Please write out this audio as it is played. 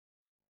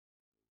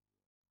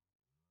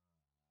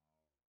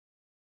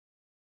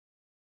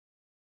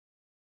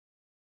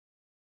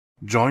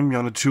Join me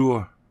on a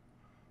tour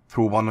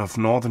through one of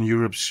Northern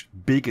Europe's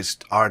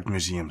biggest art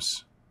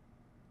museums.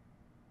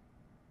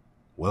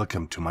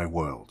 Welcome to my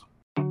world.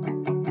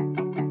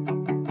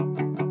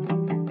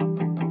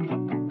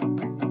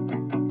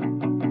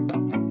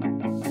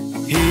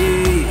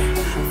 Hey,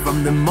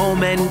 from the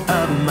moment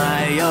of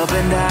my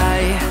opened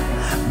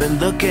eye, been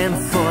looking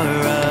for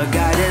a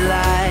guided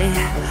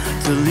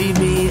light to lead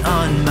me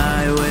on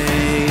my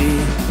way.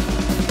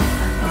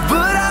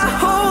 But I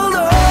hold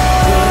on.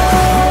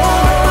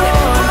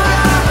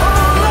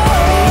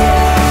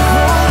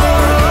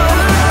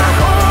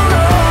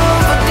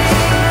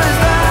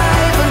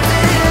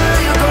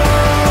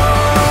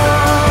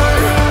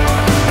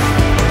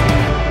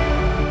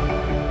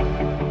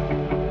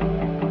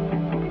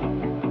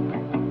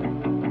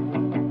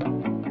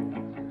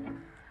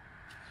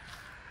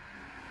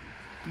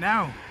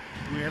 Now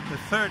we're at the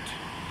third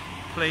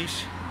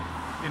place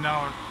in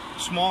our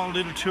small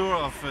little tour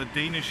of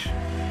Danish,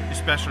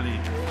 especially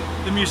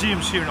the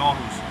museums here in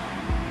Aarhus.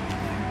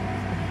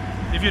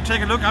 If you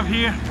take a look up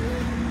here,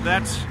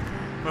 that's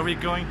where we're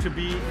going to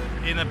be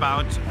in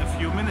about a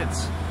few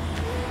minutes.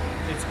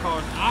 It's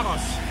called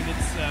ARoS and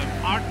it's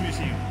an art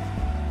museum.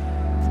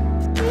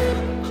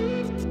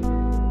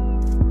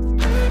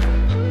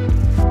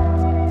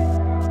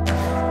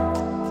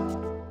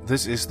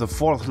 This is the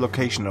fourth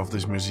location of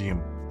this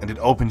museum, and it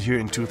opened here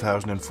in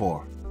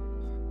 2004.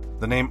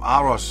 The name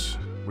ARoS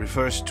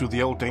refers to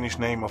the old Danish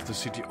name of the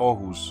city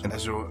Aarhus, and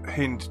as a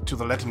hint to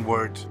the Latin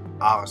word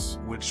ars,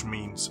 which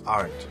means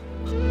art.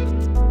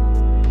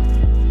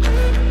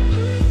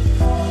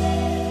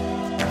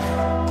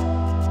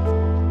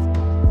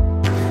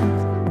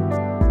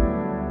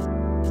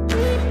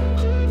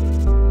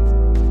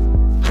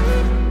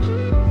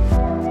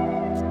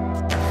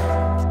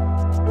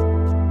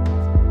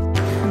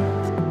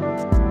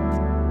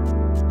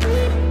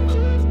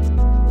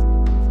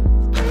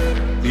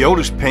 The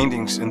oldest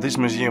paintings in this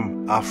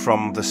museum are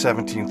from the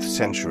 17th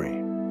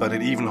century, but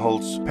it even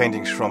holds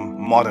paintings from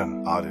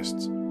modern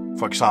artists,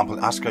 for example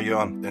Asger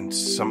Jorn and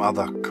some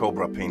other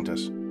Cobra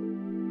painters.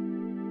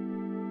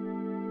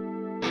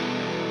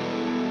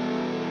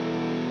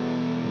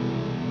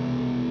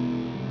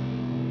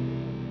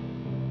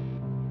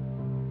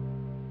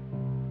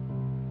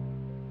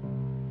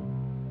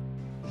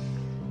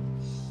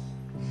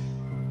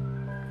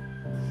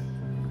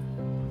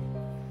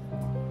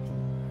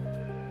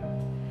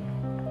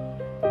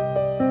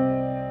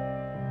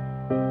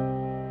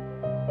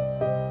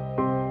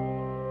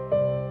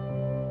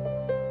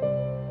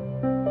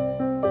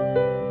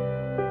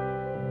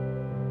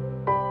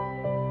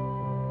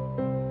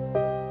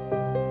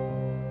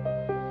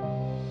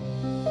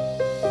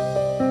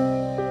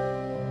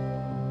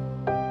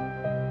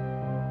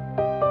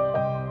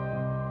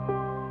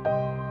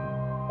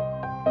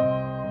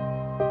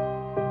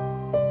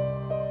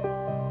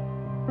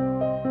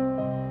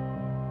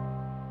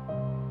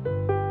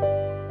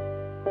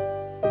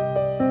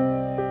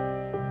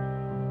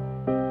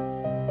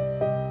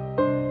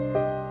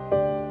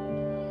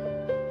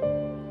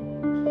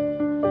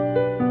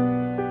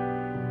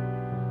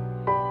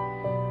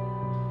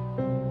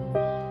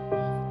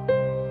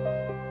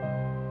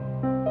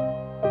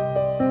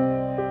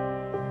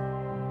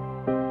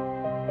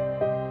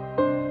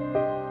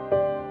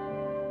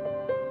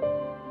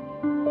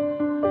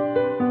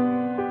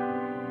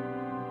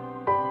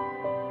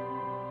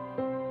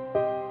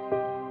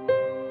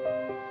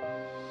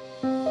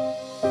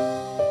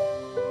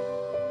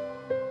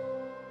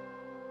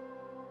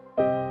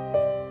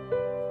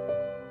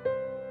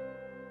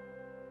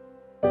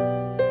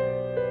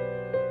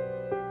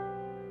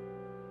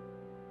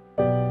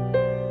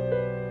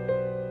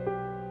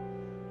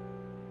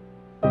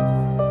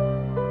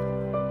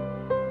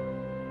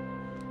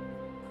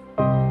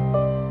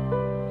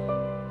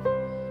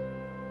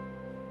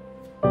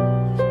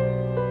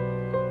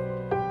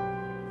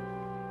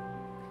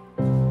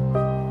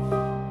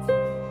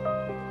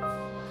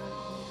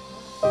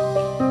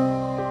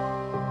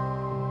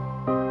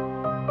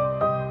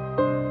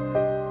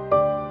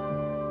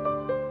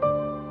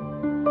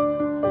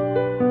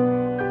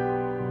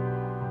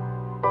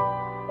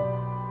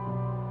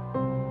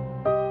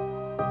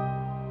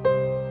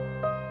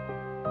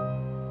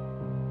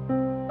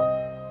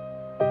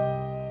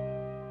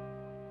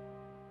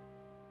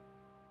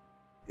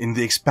 In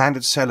the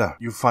expanded cellar,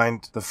 you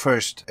find the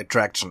first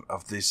attraction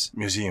of this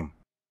museum.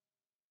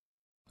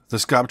 The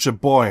sculpture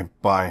Boy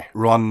by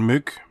Ron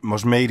Myk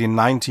was made in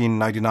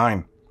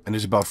 1999 and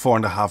is about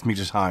 4.5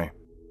 meters high.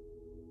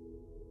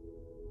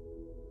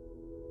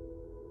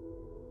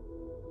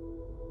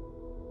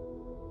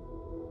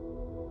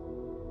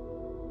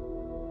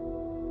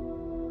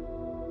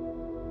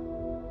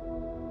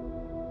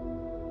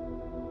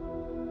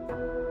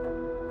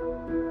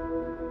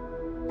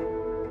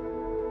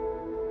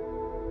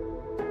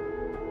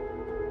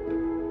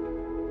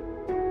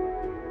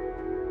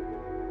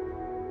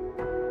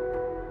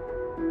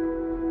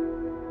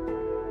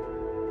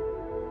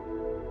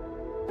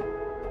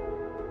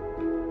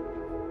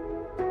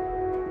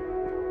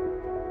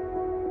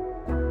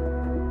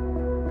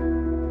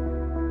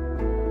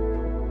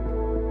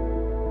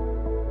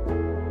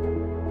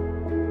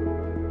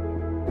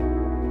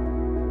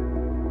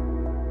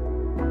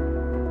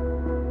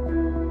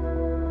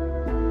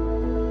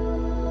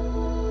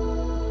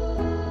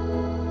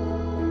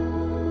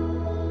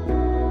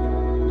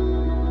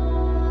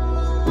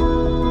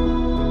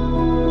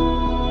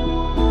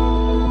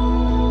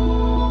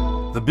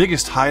 The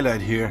biggest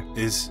highlight here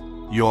is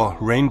your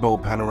rainbow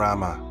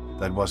panorama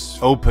that was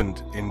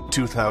opened in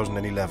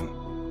 2011.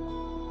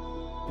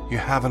 You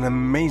have an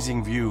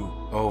amazing view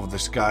over the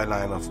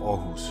skyline of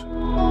Aarhus.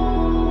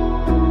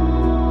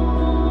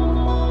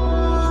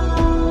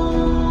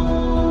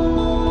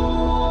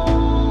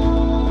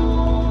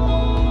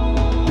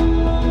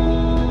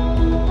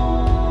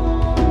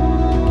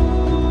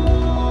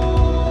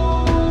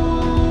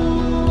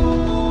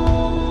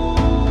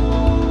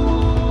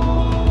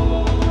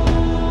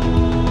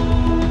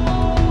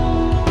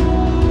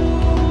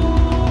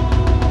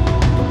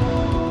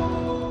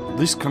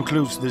 This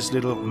concludes this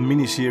little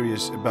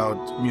mini-series about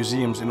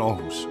museums in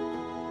Aarhus.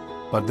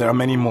 But there are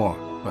many more,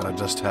 but I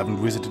just haven't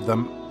visited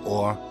them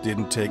or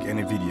didn't take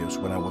any videos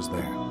when I was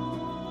there.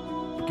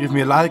 Give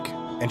me a like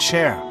and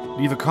share,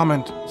 leave a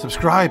comment,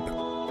 subscribe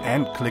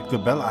and click the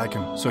bell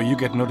icon so you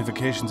get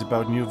notifications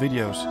about new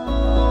videos.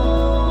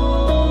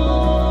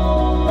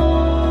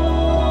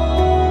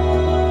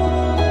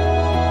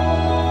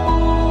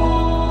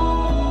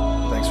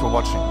 Thanks for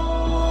watching.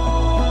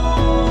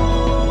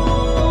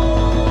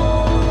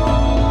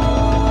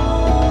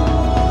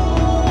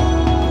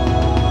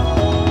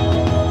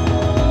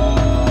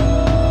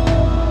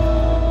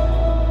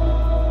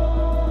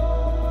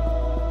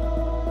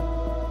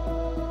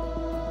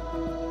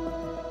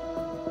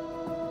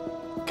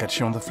 Catch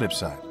you on the flip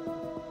side.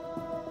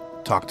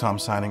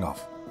 TogTom signing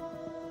off.